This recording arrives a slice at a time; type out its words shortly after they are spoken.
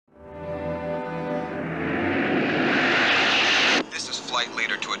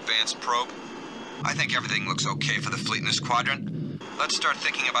advanced probe. I think everything looks okay for the fleet in this quadrant. Let's start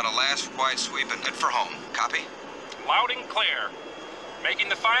thinking about a last wide sweep and head for home. Copy? Loud and clear. Making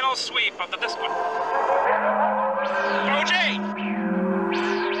the final sweep of the disc one. OJ!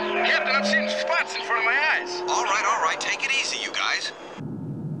 Captain, I'm seeing spots in front of my eyes. All right. Take it easy, you guys.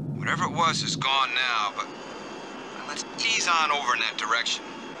 Whatever it was is gone now, but let's ease on over in that direction.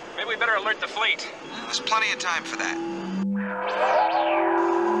 Maybe we better alert the fleet. There's plenty of time for that.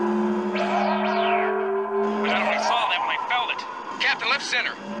 I only saw that when I felt it. Captain, left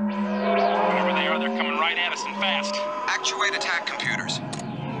center. Whatever they are, they're coming right at us and fast. Actuate attack computers.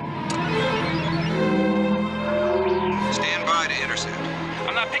 Stand by to intercept.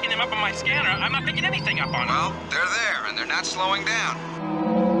 I'm not picking them up on my scanner. I'm not picking anything up on them. Well, they're there, and they're not slowing down.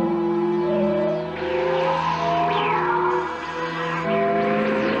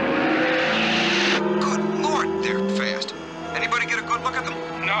 Good Lord, they're fast. Anybody get a good look at them?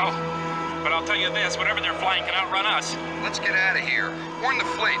 No. But I'll tell you this, whatever they're flying can outrun us. Let's get out of here. Warn the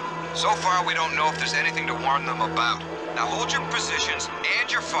fleet. So far, we don't know if there's anything to warn them about. Now hold your positions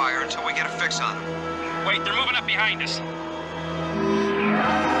and your fire until we get a fix on them. Wait, they're moving up behind us.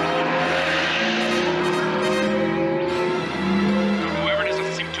 Whoever it is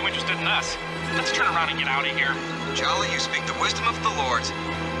doesn't seem too interested in us. Let's turn around and get out of here. Jolly, you speak the wisdom of the lords.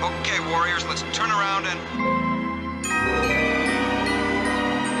 Okay, warriors, let's turn around and...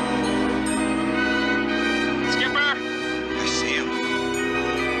 Skipper! I see him.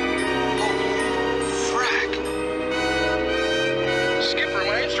 Oh, frack. Skipper,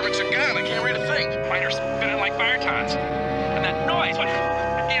 my instruments are gone. I can't read a thing. Mine are spinning like fire tons. And that noise, I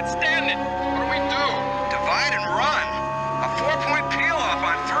can't stand it.